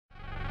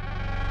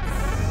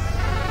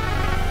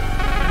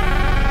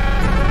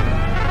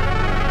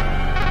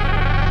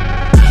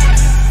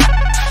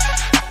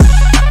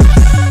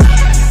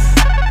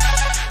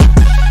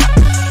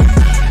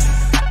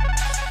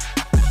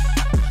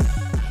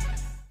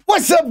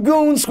What's up,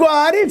 Goon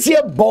Squad? It's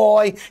your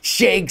boy,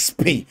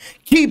 Shakespeare,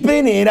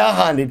 keeping it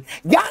 100.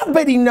 Y'all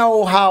already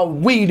know how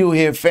we do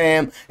here,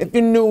 fam. If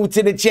you're new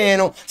to the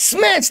channel,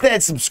 smash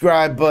that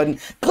subscribe button,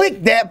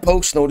 click that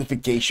post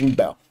notification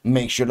bell.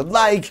 Make sure to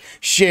like,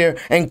 share,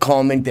 and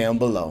comment down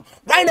below.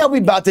 Right now,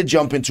 we're about to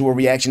jump into a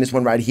reaction. This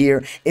one right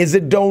here is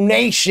a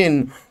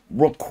donation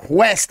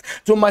request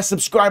to my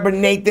subscriber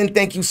Nathan.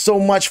 Thank you so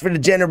much for the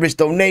generous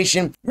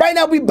donation. Right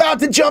now, we're about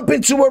to jump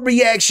into a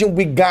reaction.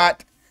 We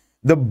got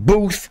the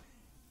Booth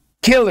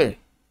Killer,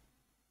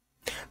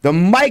 the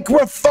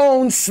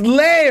Microphone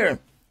Slayer,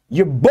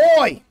 your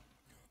boy,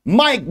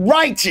 Mike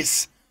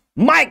Righteous,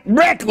 Mike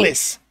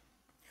Reckless,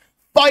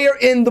 Fire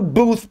in the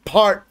Booth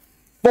Part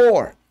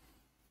 4.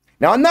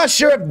 Now, I'm not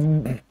sure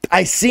if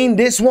I've seen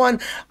this one.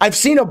 I've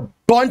seen a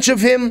bunch of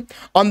him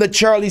on the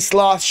Charlie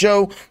Sloth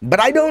show, but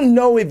I don't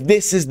know if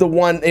this is the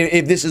one,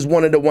 if this is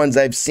one of the ones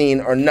I've seen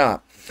or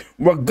not.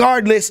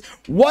 Regardless,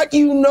 what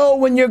you know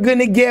when you're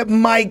gonna get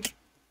Mike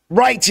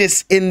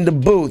Righteous in the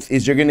booth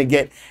is you're gonna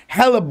get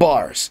hella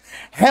bars,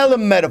 hella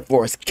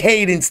metaphors,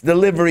 cadence,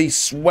 delivery,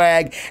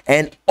 swag,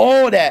 and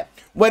all that.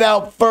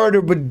 Without further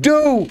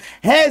ado,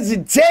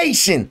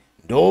 hesitation,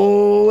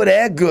 all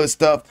that good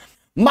stuff.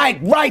 Mike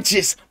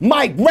Righteous,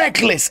 Mike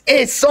Reckless,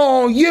 it's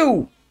on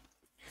you.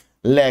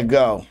 Let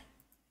go.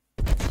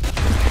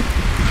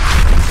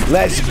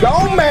 Let's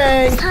go,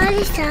 man.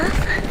 Party stuff.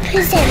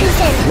 Present.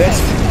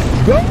 Let's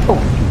go.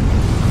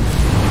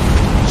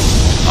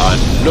 I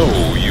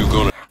know you're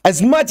gonna. As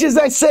much as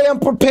I say I'm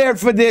prepared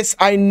for this,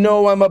 I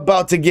know I'm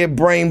about to get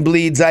brain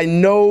bleeds. I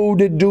know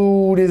the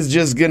dude is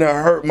just gonna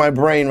hurt my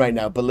brain right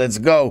now, but let's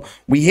go.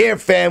 We here,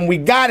 fam. We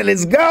got it.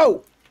 Let's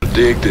go.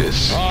 Dig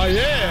this. Oh,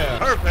 yeah.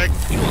 Perfect.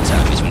 You know what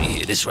time it is when you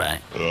hear this,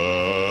 right?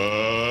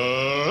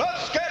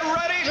 Let's get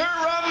ready to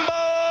rumble.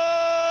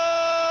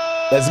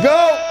 Let's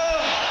go.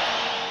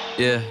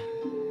 Yeah.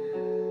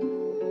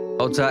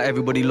 Hold tight,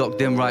 everybody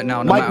locked in right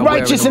now. No Mike matter where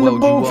Righteous in the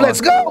world booth. you are.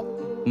 Let's go.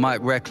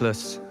 Mike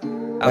Reckless.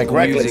 Mike Apple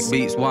Reckless. Music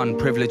Beats One.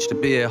 Privileged to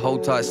be here.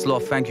 Hold tight,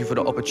 Sloth. Thank you for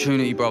the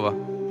opportunity, brother.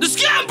 The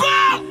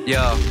scamper!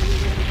 Yeah.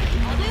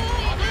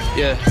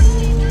 Yeah.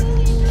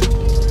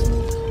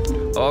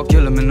 I'll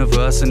kill him in the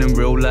verse and in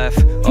real life.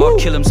 I'll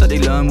kill him so they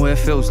learn what it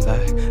feels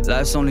like.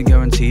 Life's only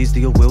guarantees that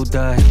you will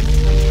die.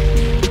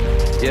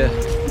 Yeah.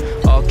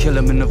 I'll kill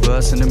him in the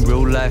verse and in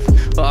real life.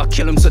 I'll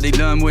kill him so they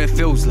learn what it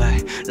feels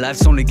like.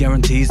 Life's only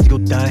guarantees that you'll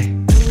die.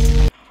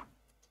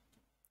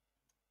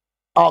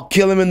 I'll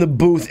kill him in the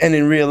booth and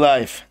in real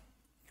life.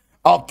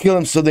 I'll kill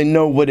him so they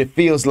know what it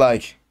feels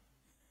like.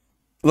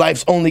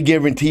 Life's only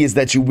guarantee is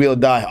that you will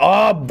die.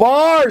 Oh,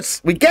 bars!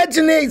 We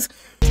catching these!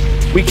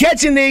 We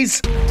catching these!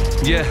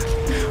 Yeah,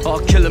 I'll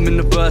kill him in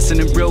the verse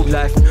and in real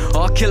life.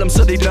 I'll kill him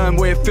so they learn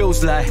what it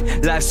feels like.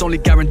 Life's only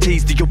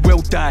guarantees that you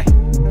will die.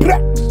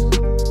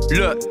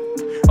 Look,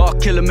 I'll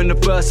kill him in the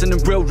verse and in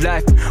real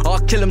life. I'll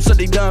kill him so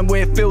they learn what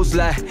it feels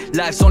like.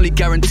 Life's only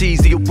guarantees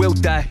that you will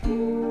die.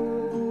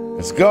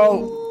 Let's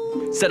go.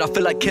 Said I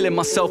feel like killing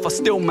myself, I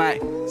still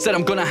might. Said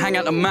I'm gonna hang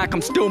out the Mac,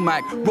 I'm still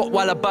Mac.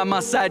 Rottweiler by my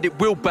side, it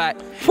will back.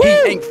 Woo! He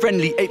ain't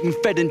friendly, ate me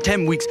fed in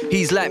 10 weeks.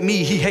 He's like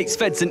me, he hates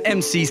feds and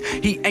MCs.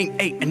 He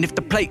ain't ate, and if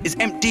the plate is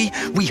empty,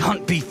 we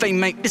hunt beef, hey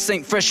mate, this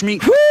ain't fresh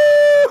meat.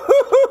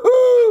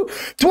 Woo!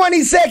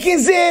 20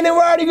 seconds in and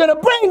we're already gonna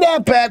bring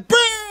that back.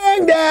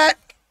 Bring that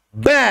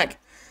back.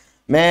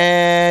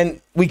 Man,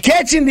 we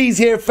catching these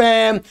here,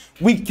 fam.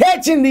 We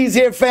catching these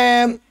here,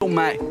 fam.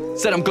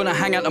 Said I'm gonna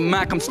hang out the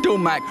Mac, I'm still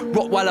Mac.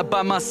 Rottweiler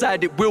by my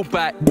side, it will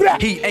back. Blah.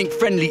 He ain't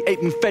friendly,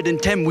 ate me fed in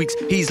 10 weeks.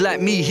 He's like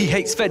me, he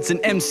hates feds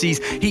and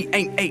MCs. He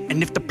ain't ate,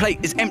 and if the plate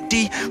is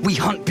empty, we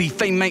hunt beef,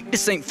 hey mate,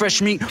 this ain't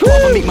fresh meat.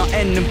 Rather make my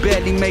end and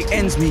barely make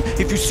ends meet.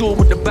 If you saw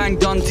what the bang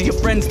done to your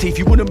friend's teeth,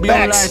 you wouldn't be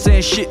online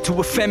saying shit to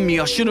offend me.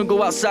 I shouldn't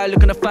go outside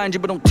looking to find you,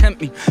 but don't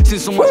tempt me.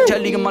 Since so much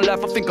telly in my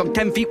life, I think I'm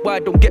 10 feet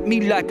wide. Don't get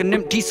me like an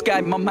empty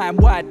sky, my mind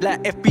wide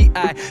like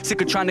FBI.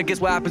 Sick of trying to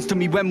guess what happens to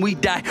me when we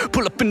die.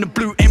 Pull up in the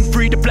blue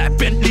M3, the black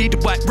Bentley, the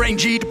white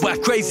Rangy, the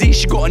white crazy,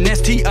 she got an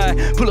STI.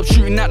 Pull up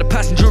shooting out the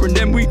passenger and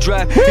then we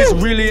drive. Is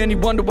it really any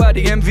wonder why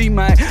the envy,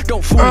 mate?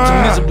 Don't fool it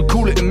to miserable,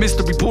 call it a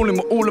mystery. Pulling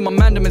with all of my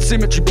mandem and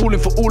symmetry, pulling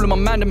for all of my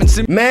mandem and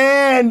symmetry.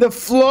 Man, the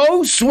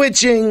flow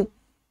switching,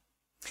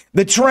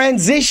 the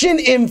transition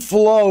in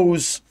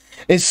flows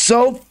is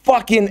so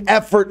fucking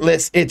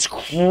effortless. It's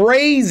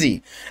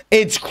crazy.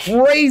 It's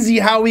crazy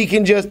how he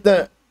can just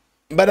boom,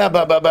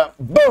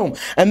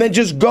 and then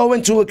just go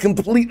into a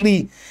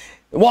completely,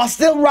 while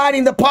still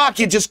riding the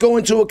pocket, just go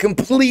into a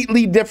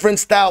completely different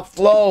style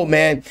flow,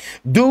 man.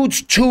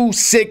 Dude's too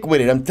sick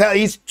with it. I'm telling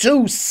you, he's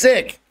too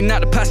sick.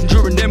 Not the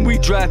passenger and then we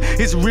drive.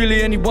 Is it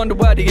really any wonder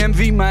why the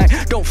envy, mate?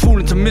 Don't fool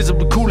into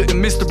miserable, call it a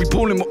mystery.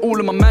 Pulling with all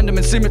of my mandem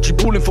and symmetry.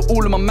 Pulling for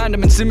all of my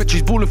mandem and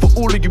symmetries. Pulling for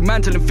all of you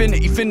man till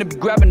infinity. Finna be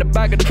grabbing the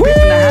bag of the whip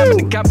and the hammer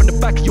and camping the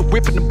back of your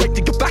whip and the break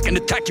to your back and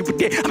attack you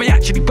again. I mean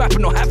actually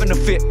rapping or having a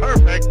fit.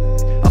 Perfect.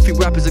 I think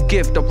rap is a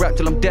gift. I rap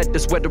till I'm dead.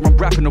 That's whether I'm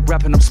rapping or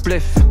rapping I'm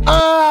spliff.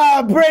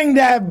 Ah, bring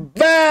that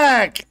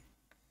back.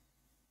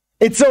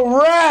 It's a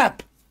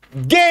wrap.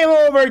 Game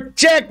over.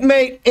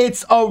 Checkmate.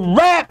 It's a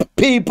wrap,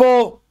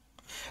 people.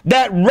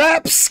 That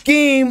rap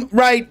scheme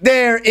right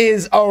there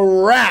is a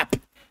rap.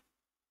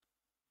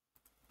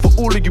 For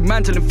all of you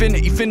man till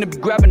infinity, finna be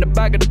grabbing the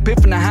bag of the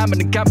piff and the hammer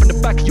and the cap in the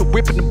back of your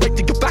whip and the break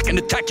to your back and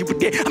attack you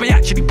with it. I mean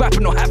actually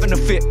rapping or having a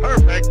fit.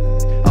 Perfect.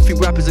 I think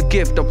rap is a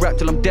gift. I rap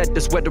till I'm dead.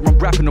 That's whether I'm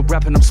rapping or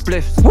rapping I'm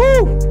spliffs.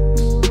 Woo!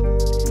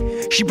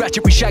 She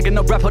ratchet, we shagging,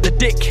 I rap on the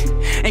dick.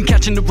 Ain't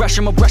catching the rash,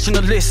 I'm a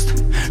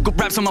rationalist. Got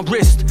raps on my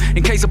wrist,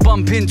 in case I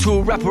bump into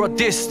a rapper I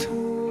dissed.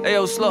 Hey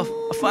yo, Sloth,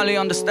 I finally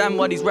understand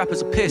why these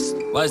rappers are pissed.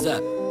 Why is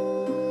that?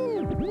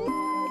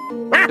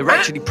 They're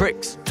actually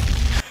pricks.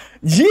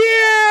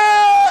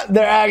 Yeah!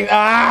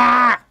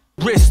 They're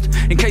Wrist,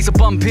 in case I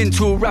bump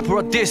into a rapper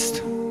I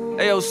dissed.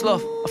 Hey yo,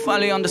 Sloth, I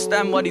finally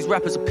understand why these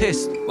rappers are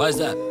pissed. Why is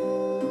that?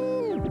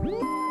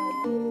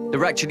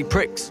 They're actually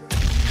pricks.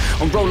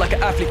 I'm roll like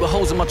an athlete with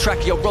holes in my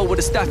trachea. Roll with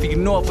a staffy, you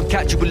know if I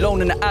catch you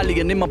alone in the alley.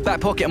 And in my back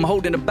pocket I'm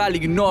holding a bally.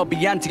 You know I'll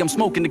be anti, I'm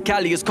smoking the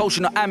Cali. It's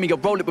kosher, not ammy. I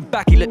roll it with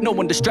backy, let no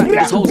one distract me.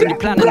 There's holes in your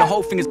plan and the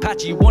whole thing is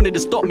patchy. You wanted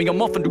to stop me,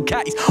 I'm off on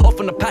Ducatis. Off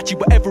on Apache,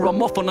 wherever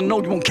I'm off on I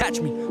know you won't catch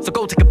me. So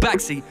go take a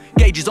backseat,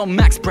 gauges on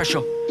max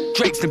pressure.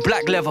 Drapes in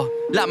black leather,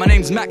 like my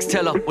name's Max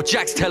Teller or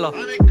Jax Teller.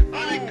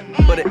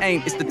 But it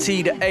ain't, it's the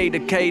T, the A, the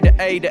K, the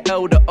A, the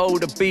L, the O,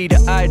 the B,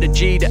 the I, the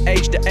G, the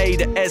H, the A,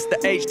 the S, the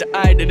H, the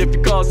I. That if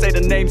you can't say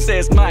the name, say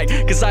it's Mike.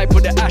 Cause I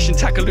put the ash in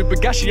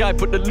Takalubagashi, I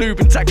put the lube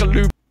in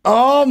Takalub.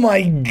 Oh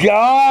my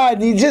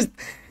God, he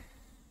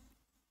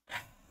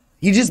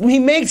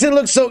makes it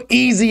look so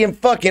easy and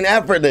fucking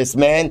effortless,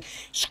 man.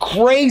 It's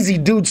crazy,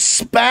 dude,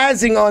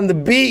 spazzing on the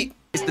beat.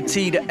 It's the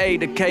T, the A,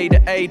 the K,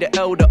 the A, the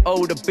L, the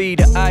O, the B,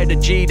 the I, the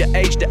G, the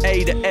H, the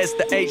A, the S,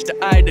 the H, the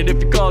I. That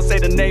if you can't say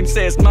the name,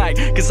 say it's Mike.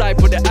 Cause I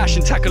put the ash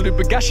in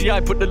Takalubagashi,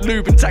 I put the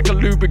lube in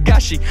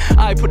Takalubagashi.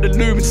 I put the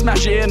lube and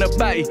smash it in a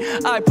bay.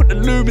 I put the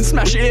lube and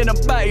smash it in a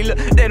bay. Look,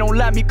 they don't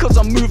like me cause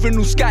I'm moving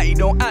all scatty.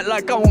 Don't act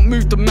like I won't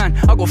move the man.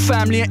 I got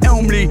family in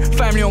Elmley,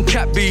 family on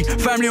Cat B,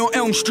 family on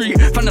Elm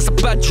Street. Fam, that's a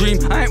bad dream.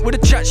 I ain't with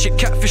a chat shit,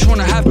 catfish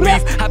wanna have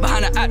beef. Hide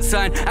behind an at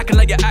sign, acting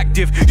like you're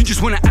active. You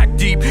just wanna act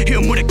deep, hit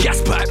him with a gas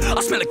pipe.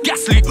 I smell a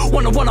gas leak,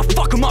 wanna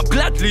fuck him up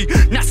gladly.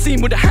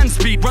 Nassim with a hand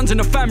speed, runs in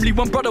the family.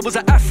 One brother was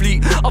an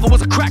athlete, other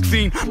was a crack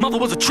fiend. Mother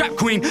was a trap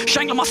queen,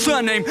 Shank like my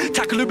surname.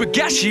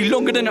 Takalubagashi,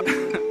 longer than a...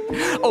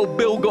 Oh,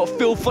 Bill got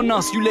filth on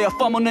us. You lay a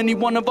thumb on any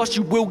one of us,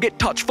 you will get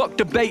touched. Fuck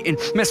debating,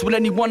 mess with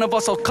any one of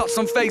us, I'll cut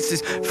some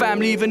faces.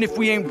 Family, even if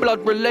we ain't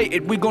blood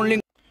related, we gon'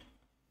 link.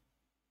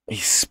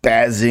 He's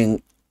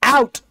spazzing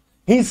out.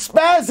 He's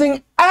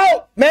spazzing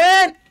out,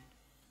 man.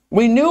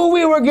 We knew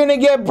we were gonna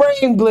get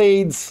brain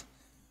bleeds.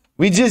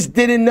 We just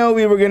didn't know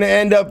we were gonna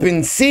end up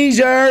in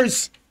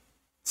seizures.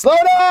 Slow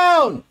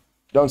down.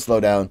 Don't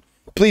slow down.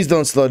 Please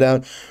don't slow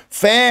down.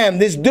 Fam,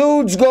 this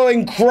dude's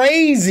going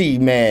crazy,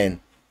 man.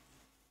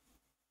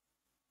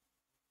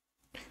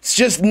 It's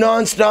just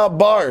non-stop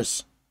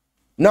bars.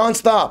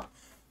 Non-stop.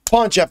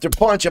 Punch after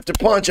punch after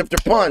punch after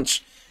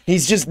punch.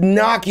 He's just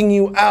knocking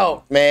you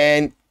out,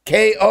 man.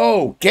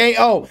 KO.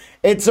 KO.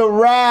 It's a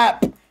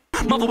wrap.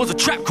 Mother was a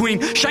trap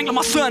queen, Shank like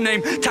my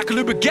surname.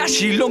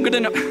 Takalubagashi, longer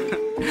than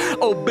a...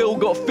 Oh, Bill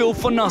got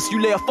filth on us. You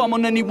lay a thumb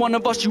on any one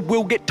of us, you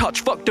will get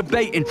touched. Fuck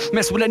debating,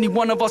 mess with any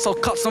one of us, I'll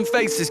cut some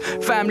faces.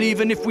 Family,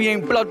 even if we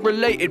ain't blood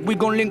related, we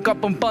gon' link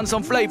up and bun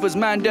some flavors.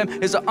 Man, them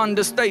is an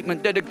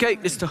understatement.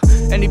 Dedicate this to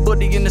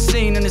anybody in the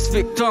scene and its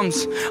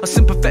victims. A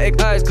sympathetic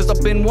eyes, cause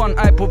I've been one.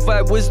 I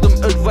provide wisdom,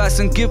 advice,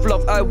 and give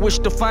love. I wish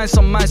to find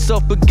some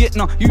myself, but get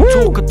now. You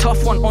talk a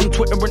tough one on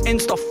Twitter and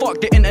Insta. Fuck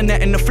the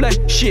internet and the flesh,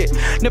 shit.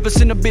 Never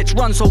seen a bitch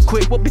run so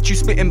quick. What bitch you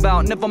spitting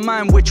about? Never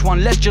mind which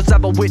one, let's just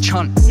have a witch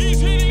hunt.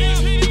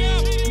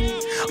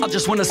 I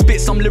just wanna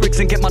spit some lyrics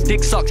and get my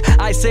dick sucked.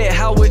 I say it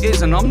how it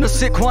is and I'm the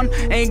sick one.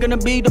 Ain't gonna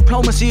be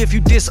diplomacy if you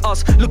diss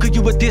us. Look at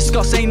you a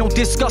discuss, ain't no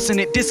discussing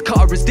it. This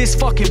cutter is this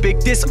fucking big.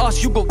 This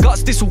us, you got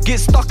guts, this'll get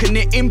stuck in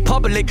it in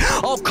public.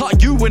 I'll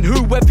cut you and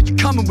whoever you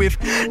coming with.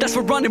 That's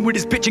for running with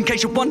this bitch, in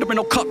case you're wondering.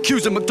 I'll cut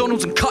queues at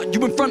McDonald's and cut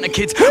you in front of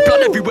kids.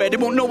 Blood everywhere, they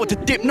won't know what to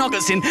dip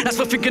nuggets in. That's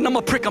for thinking I'm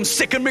a prick, I'm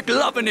sick and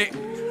McLovin' it.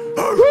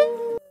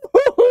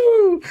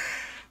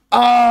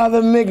 Ah,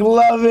 the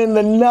McLovin',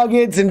 the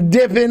nuggets and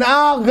dipping.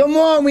 Oh, come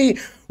on,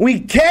 we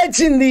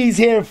catching these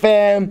here,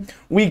 fam.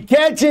 We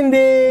catching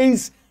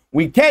these.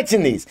 We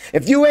catching these.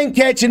 If you ain't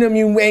catching them,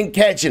 you ain't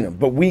catching them.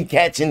 But we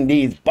catching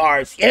these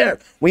bars here.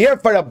 We here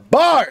for the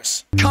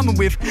bars. Coming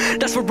with,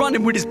 that's for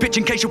running with this bitch,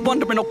 in case you're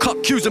wondering. I'll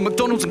cut queues at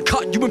McDonald's and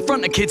cut you in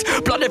front of kids.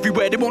 Blood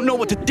everywhere, they won't know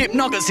what to dip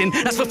nuggets in.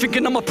 That's for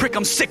thinking I'm a prick,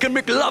 I'm sick and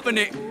McLovin'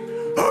 it.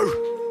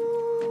 Oh.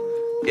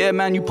 Yeah,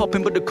 man, you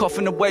popping but the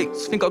coffin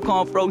awaits. Think I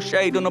can't throw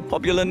shade on a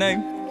popular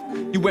name?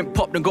 You went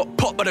popped and got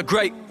popped by the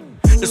great.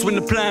 That's when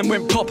the plan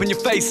went pop in your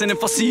face. And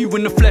if I see you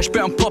in the flesh,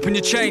 bet I'm popping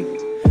your chain.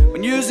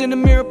 When you was in the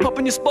mirror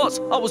popping your spots,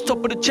 I was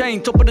top of the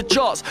chain, top of the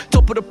charts,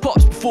 top of the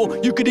pops. Before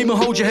you could even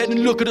hold your head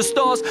and look at the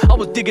stars, I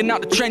was digging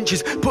out the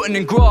trenches, putting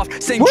in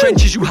graft. Same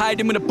trenches you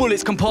hiding when the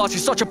bullets come past. You're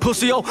such a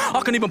pussy, oh,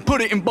 I can't even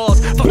put it in bars.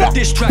 Fuck a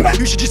diss track,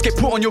 you should just get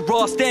put on your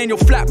ass. Stay in your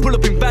flat, pull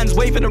up in vans,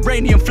 waving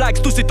Iranian flags.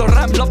 Tusi to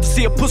ram, love to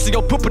see a pussy,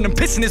 oh, pooping and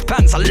pissing his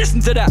pants. I listen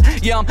to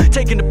that, yeah, I'm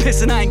taking the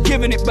piss and I ain't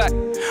giving it back.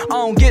 I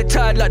don't get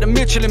tired like the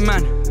Michelin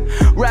man.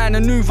 Writing a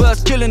new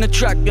verse, killing the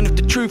track. And if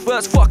the truth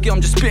hurts, fuck it,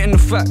 I'm just spitting the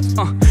facts.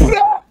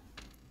 Bruh,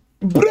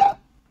 bruh,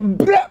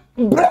 bruh,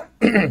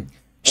 bruh.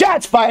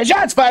 Shots fired,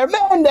 shots fired.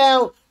 Man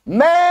down,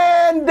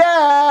 man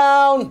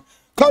down.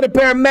 Call the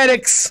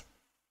paramedics.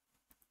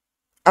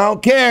 I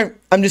don't care.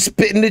 I'm just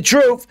spitting the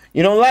truth.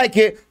 You don't like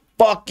it?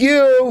 Fuck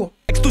you.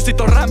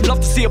 Love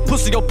to see a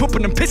pussy go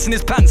pooping and pissing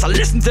his pants. I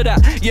listen to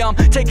that. Yeah, I'm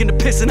taking the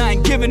piss and I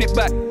ain't giving it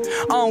back.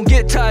 I don't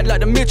get tired like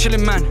the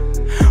Michelin man.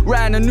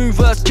 Writing a new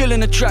verse,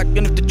 killing the track.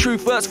 And if the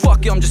truth hurts,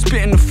 fuck it, I'm just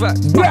spitting the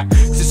facts.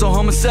 This is a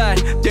homicide,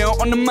 they're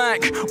on the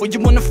mic. What you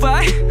wanna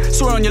fight?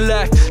 Swear on your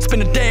life.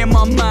 Spend a day in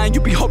my mind,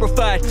 you'll be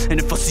horrified. And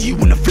if I see you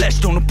in the flesh,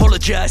 don't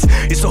apologize.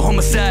 It's a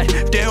homicide,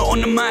 they're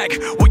on the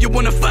mic. What you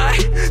wanna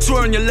fight?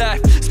 Swear on your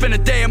life. Spend a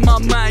day in my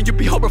mind, you'll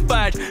be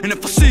horrified. And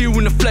if I see you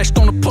in the flesh,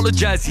 don't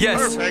apologize.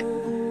 Yes. Perfect.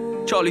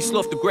 Charlie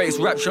Sloth, the greatest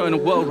rap show in the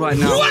world right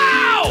now.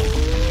 Wow!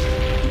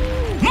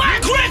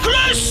 Mike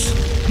Reckless!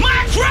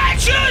 Mike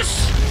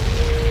Righteous!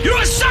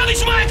 You're a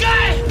savage, my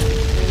guy!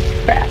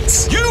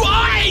 Facts. You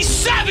are a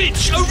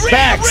savage! A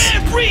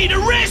rare breed, a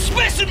rare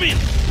specimen!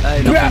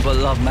 Hey, nothing but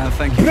love, man.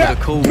 Thank you for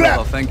the call,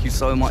 brother. Thank you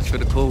so much for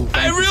the call. Hey,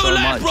 Thank you real so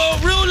life,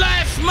 much. bro. Real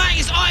life, Mike,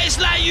 it's artists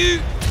like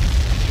you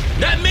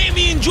that made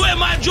me enjoy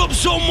my job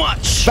so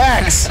much.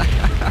 Facts.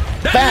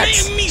 That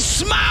Facts. made me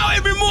smile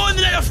every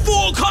morning at the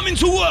 4 coming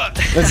to work.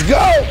 Let's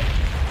go.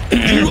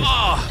 You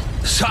are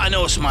something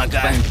else, my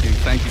guy. Thank you.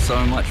 Thank you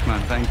so much,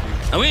 man. Thank you.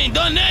 And we ain't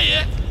done there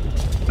yet.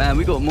 Man,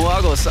 we got more.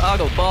 I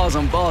got bars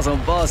on bars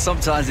on bars.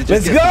 Sometimes it just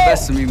Let's gets go. the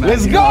best of me, man.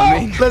 Let's You go. know what I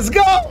mean? Let's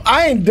go.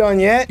 I ain't done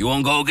yet. You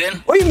wanna go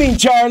again? What do you mean,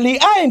 Charlie?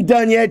 I ain't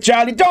done yet,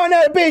 Charlie. Throw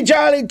another beat,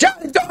 Charlie.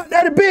 Charlie, throw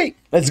another beat.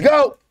 Let's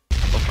go.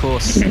 Of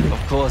course.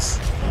 Of course.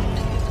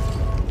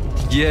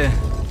 Yeah.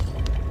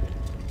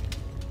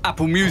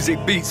 Apple Music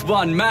Beats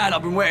 1. Man,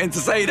 I've been waiting to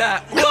say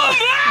that. Come on!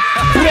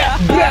 Blah,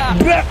 blah,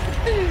 blah.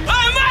 Hey,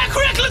 Mike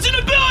Reckless in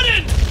the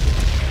building!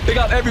 Big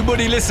up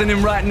everybody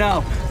listening right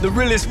now. The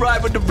realest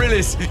ride with the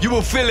realest. You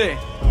will feel it.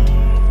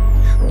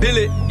 Bill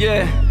it,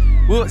 yeah.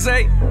 What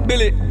say? Bill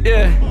it,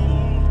 yeah.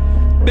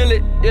 Bill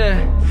it,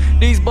 yeah.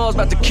 These bars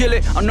about to kill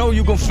it. I know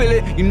you gon' feel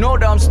it. You know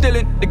that I'm still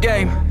in the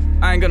game.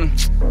 I ain't gonna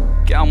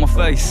get out my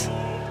face.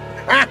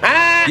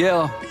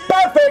 Yeah.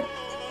 Perfect.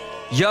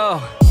 Yo.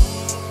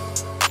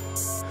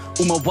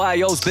 All my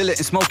YOs bill it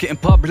and smoke it in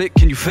public,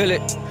 can you feel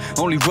it?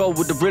 Only roll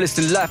with the realest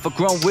in life, I've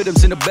grown with them,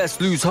 in the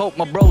best, lose hope.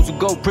 My bros will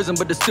go prison,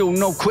 but there's still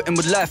no quitting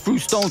with life through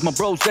stones. My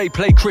bros, they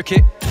play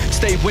cricket,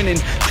 stay winning,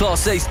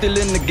 Class A still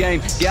in the game.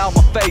 Get out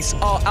my face,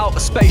 all out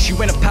of space,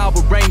 you in a Power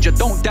Ranger.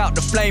 Don't doubt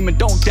the flame and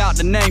don't doubt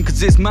the name,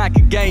 cause it's Mike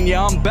again,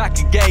 yeah, I'm back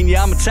again,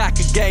 yeah, I'm attack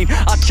again.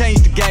 I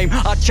changed the game,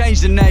 I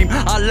changed the name,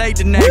 I laid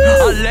the name,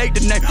 I laid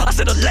the name, I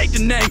said I laid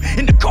the name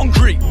in the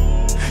concrete.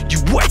 You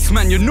waste,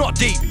 man, you're not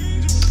deep.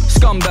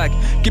 Scumbag,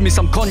 give me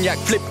some cognac,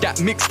 flip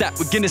that, mix that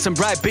with Guinness and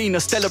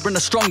Ribena, Stella and a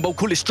Strongbow,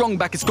 call it strong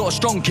back, it's got a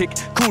strong kick,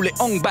 call it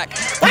on back.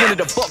 You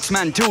wanted a box,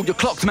 man, till you're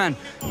clocked, man.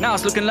 Now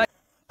it's looking like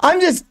I'm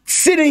just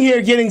sitting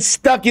here getting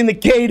stuck in the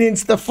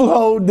cadence, the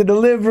flow, the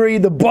delivery,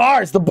 the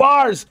bars, the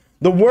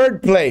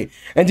wordplay,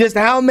 and just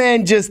how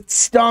man just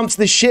stomps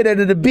the shit out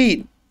of the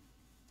beat.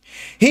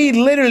 He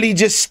literally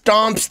just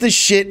stomps the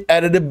shit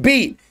out of the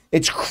beat.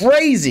 It's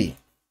crazy.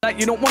 like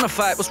you don't wanna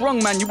fight. What's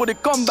wrong, man? You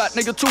would've gone back.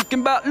 Nigga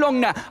talking about long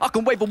now. I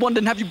can wave a wand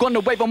and have you gone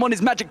to wave. I'm on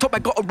his magic top. I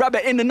got a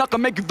rabbit in and I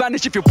can make you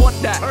vanish if you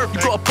want that. You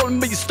got a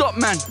problem, but you stop,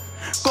 man.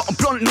 Got them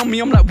plotting on me,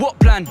 I'm like, what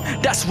plan?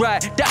 That's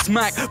right, that's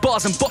Mike.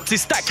 Bars and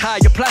boxes stacked high,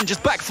 your plan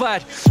just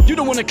backfired. You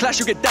don't wanna clash,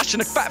 you get dashed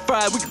in a fat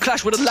fire. We can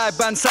clash with a live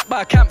band sat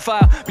by a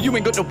campfire, but you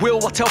ain't got the will,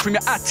 I tell from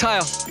your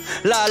attire.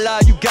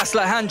 Lie, you gas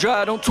like hand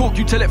dry. Don't talk,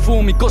 you tell it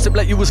for me. Gossip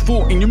like you was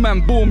 14, you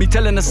man bore me,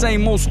 telling the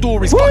same old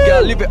stories. Fuck it,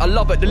 I live it, I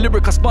love it. The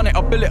lyric, I spun it,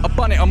 I bill it, I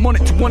bun it. I'm on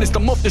it, to be honest,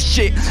 I'm off the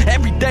shit.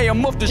 Every day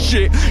I'm off the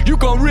shit. You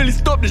can't really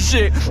stop the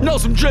shit. Know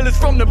some drillers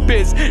from the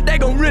biz, they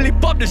gon' really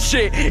pop the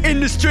shit.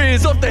 Industry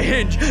is off the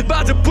hinge,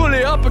 about to pull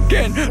it up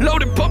again.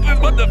 Loaded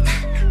poppin', but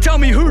tell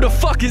me who the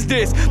fuck is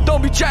this?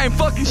 Don't be chatting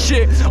fucking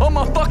shit on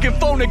my fucking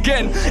phone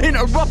again.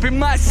 Interrupting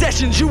my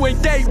sessions, you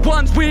ain't day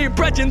ones, we ain't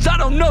brethrens. I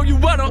don't know you,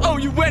 I don't owe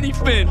you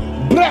anything.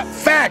 Blah,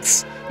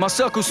 facts. My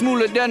circle's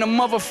smaller than a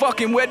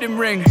motherfucking wedding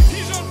ring.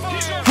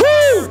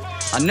 Woo!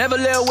 I never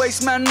let a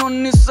waste man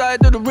on this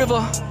side of the river.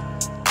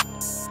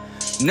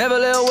 Never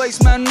let a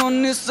waste man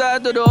on this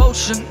side of the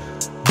ocean.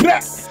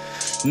 Blah.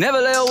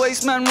 Never let a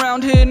waste man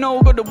round here, no,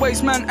 got the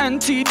waste man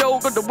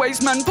antidote, got the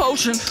waste man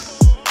potion.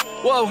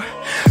 Whoa,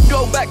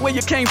 go back where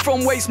you came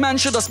from, waste man.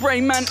 Should I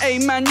spray man? A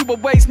man, you a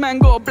waste man.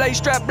 Got a blaze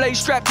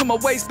strap to my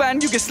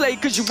waistband. You get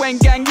slayed cause you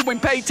ain't gang, you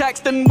ain't pay tax.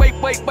 Then wait,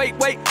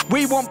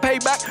 we want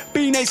payback.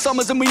 Been a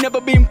summers and we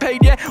never been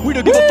paid, yeah. We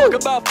don't give a fuck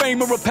about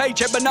fame or a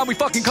paycheck, but now we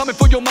fucking coming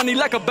for your money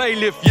like a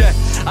bailiff, yeah.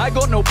 I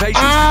got no patience.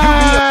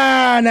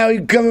 Now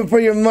you coming for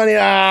your money.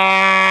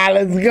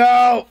 Let's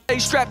go.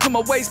 Strap to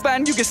my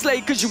waistband, you get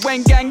slayed cause you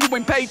ain't gang, you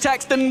ain't pay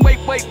tax. Then wait,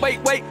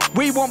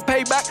 we want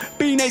payback.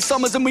 Been a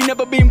summers and we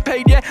never been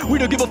paid, yeah. We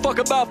don't give a fuck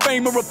about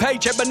fame or a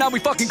paycheck, but now we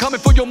fucking coming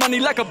for your money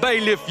like a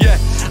bailiff, yeah.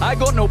 I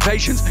got no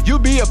patience, you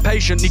be a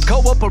patient, need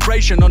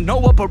cooperation or no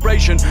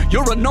operation.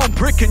 You're a known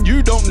prick and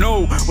you don't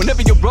know.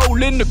 Whenever you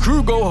roll in, the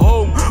crew go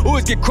home.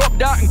 Always get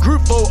cropped out in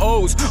group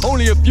photos.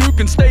 Only a few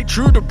can stay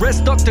true, the rest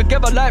stuck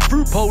together like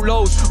fruit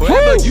polos.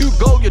 Wherever you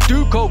go, you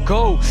do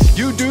cocoa.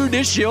 You do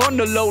this shit on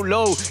the low.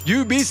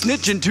 You be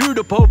snitching to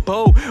the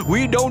popo.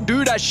 We don't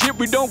do that shit,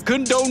 we don't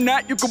condone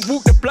that. You can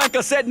walk the plank,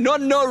 I said no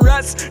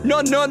rats.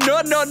 No.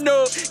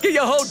 Get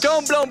your whole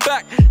dome blown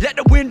back. Let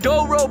the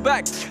window roll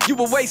back. You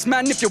a waste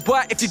man if you're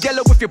white, if you're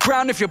yellow, if you're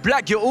brown, if you're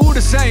black, you're all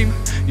the same.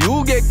 You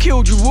all get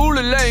killed, you all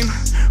are lame.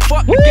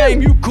 Fuck the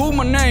game, you call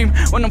my name.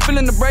 When I'm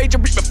feeling the rage, I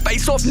rip my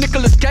face off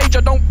Nicolas Cage,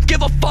 I don't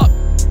give a fuck.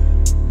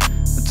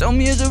 Tell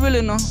me, is it real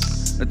enough?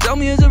 Tell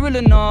me, is it real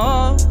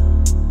enough?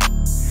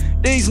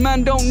 These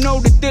man don't know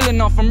the deal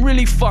enough. I'm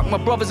really fucked. My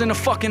brother's in a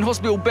fucking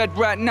hospital bed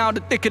right now. The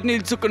dickhead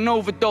nearly took an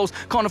overdose.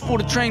 Can't afford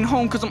a train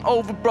home cause I'm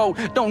over broke.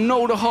 Don't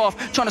know the half.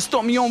 Trying to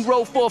stop me on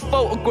road for a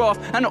photograph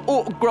and an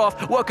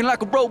autograph. Working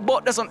like a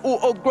robot, that's an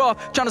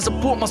autograph. Trying to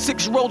support my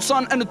 6-year-old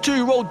son and a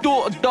 2-year-old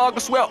daughter, dog. I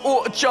swear I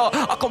ought to chart.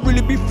 I can't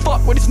really be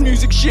fucked with this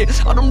music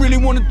shit. I don't really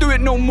want to do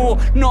it no more.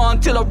 No,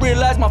 until I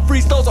realise my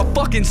freestyles are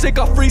fucking sick.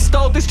 I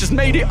freestyled this, just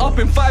made it up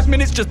in 5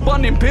 minutes. Just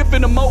bunning piff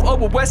in a motor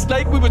with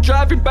Westlake. We were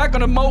driving back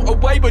on the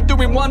motorway, but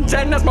doing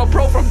 110, that's my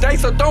pro from day,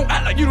 so don't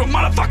act like you don't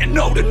motherfucking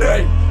know the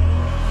name.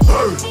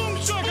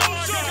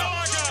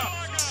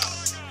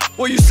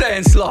 What you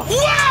saying, Slav?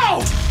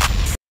 Wow!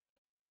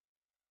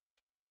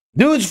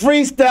 Dude's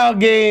freestyle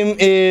game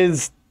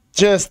is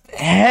just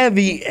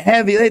heavy.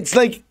 It's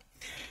like,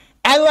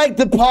 I like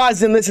to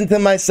pause and listen to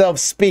myself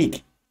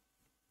speak.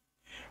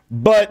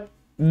 But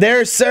there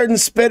are certain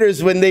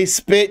spitters, when they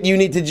spit, you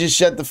need to just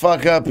shut the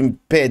fuck up and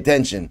pay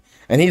attention.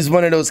 And he's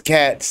one of those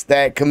cats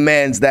that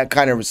commands that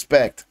kind of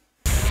respect.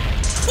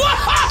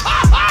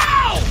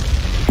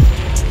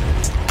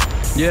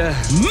 Yeah.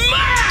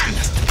 Man!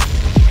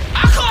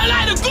 I can't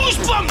lie, the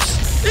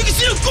goosebumps! You can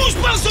see the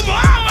goosebumps on my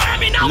arm, I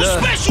mean, that was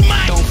special,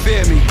 man! Don't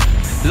fear me,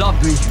 love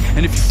me.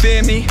 And if you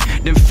fear me,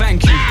 then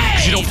thank you.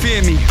 Cause you don't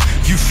fear me,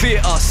 you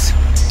fear us.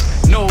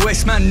 No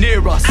waste man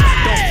near us.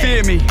 Don't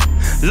fear me,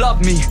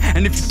 love me.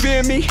 And if you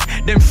fear me,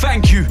 then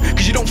thank you.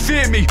 Cause you don't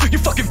fear me, you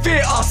fucking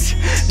fear us.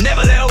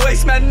 Never let a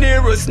waste man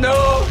near us,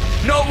 no.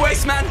 No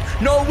waste man,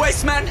 no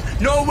waste man,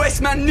 no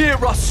waste man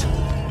near us.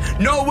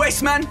 No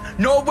waste man,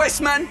 no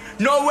waste man,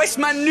 no waste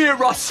man near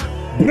us.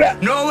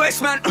 No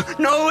waste man,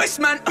 no waste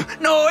man,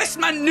 no waste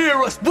man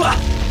near us.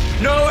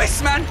 No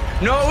waste man,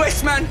 no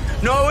waste man,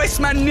 no waste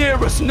man near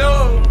us,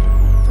 no.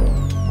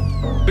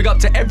 Big up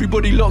to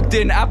everybody locked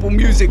in, Apple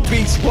Music,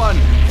 Beats One.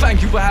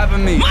 Thank you for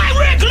having me. My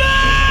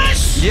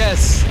Reckless!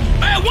 Yes.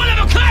 Hey, one of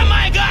a kind,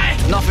 my guy!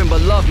 Nothing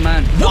but love,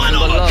 man. One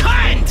of a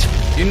kind!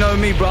 You know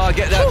me, bro, I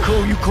get that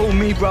call. You call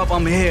me, bro,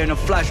 I'm here in a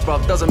flash, bro.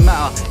 Doesn't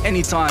matter.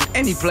 Anytime,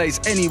 any place,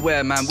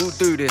 anywhere, man. We'll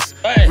do this.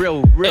 Hey,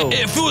 real.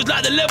 It feels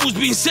like the level's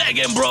been set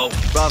again, bro.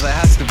 Brother, it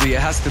has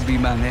to be,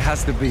 man. It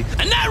has to be.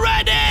 And that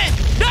right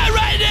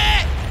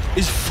there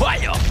is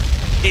fire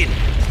in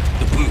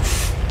the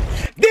booth.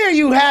 There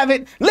you have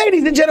it,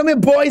 ladies and gentlemen,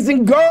 boys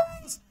and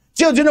girls,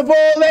 children of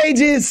all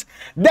ages.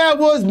 That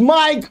was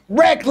Mike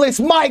Reckless,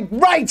 Mike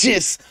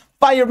Righteous.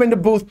 Fire in the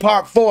Booth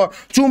Part 4.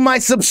 To my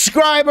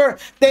subscriber,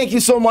 thank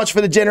you so much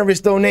for the generous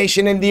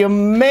donation and the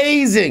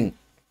amazing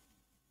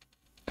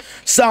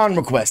song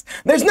request.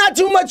 There's not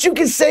too much you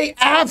can say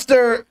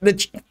after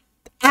that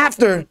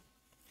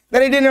I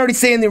didn't already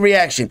say in the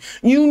reaction.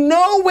 You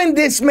know when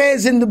this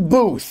man's in the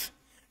booth.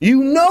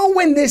 You know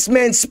when this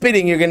man's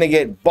spitting, you're going to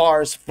get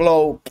bars,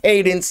 flow,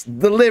 cadence,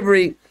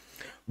 delivery,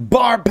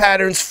 bar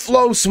patterns,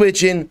 flow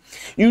switching.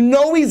 You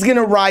know he's going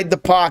to ride the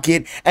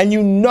pocket, and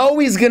you know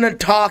he's going to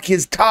talk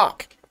his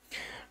talk.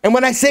 And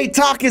when I say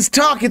talk his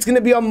talk, it's going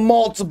to be on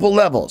multiple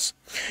levels.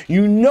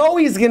 You know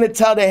he's going to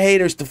tell the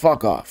haters to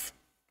fuck off.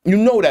 You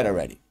know that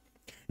already.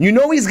 You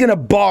know he's going to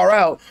bar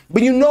out,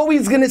 but you know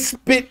he's going to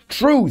spit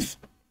truth.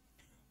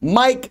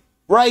 Mike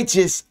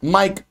Righteous,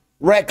 Mike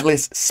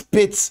Reckless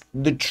spits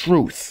the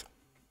truth.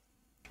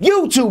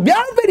 YouTube,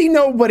 y'all already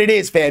know what it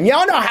is, fam.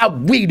 Y'all know how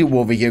we do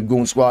over here,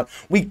 Goon Squad.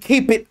 We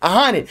keep it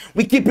 100.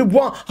 We keep it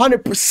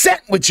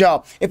 100% with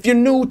y'all. If you're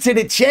new to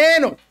the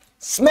channel,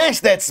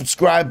 smash that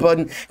subscribe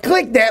button.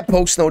 Click that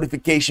post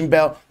notification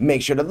bell.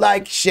 Make sure to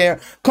like,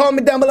 share,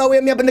 comment down below.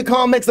 Hit me up in the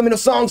comments. Let me know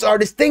songs,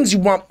 artists, things you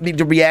want me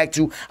to react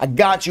to. I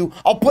got you.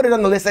 I'll put it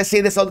on the list. I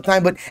say this all the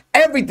time, but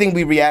everything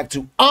we react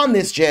to on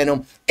this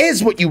channel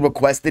is what you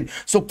requested.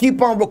 So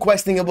keep on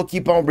requesting and we'll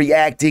keep on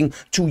reacting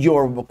to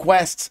your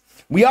requests.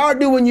 We are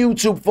doing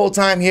YouTube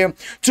full-time here.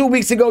 2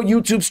 weeks ago,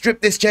 YouTube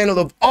stripped this channel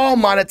of all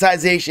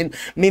monetization,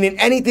 meaning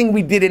anything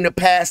we did in the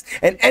past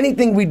and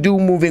anything we do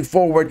moving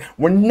forward,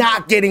 we're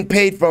not getting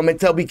paid from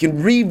until we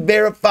can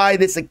re-verify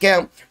this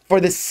account for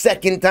the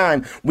second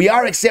time. We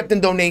are accepting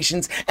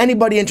donations.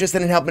 Anybody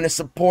interested in helping us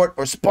support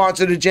or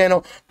sponsor the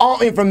channel,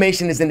 all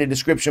information is in the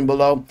description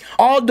below.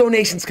 All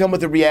donations come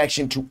with a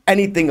reaction to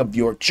anything of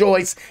your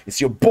choice. It's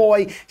your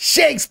boy,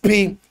 Shakes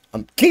P.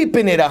 I'm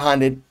keeping it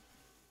 100,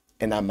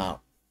 and I'm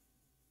out.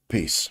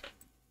 Peace.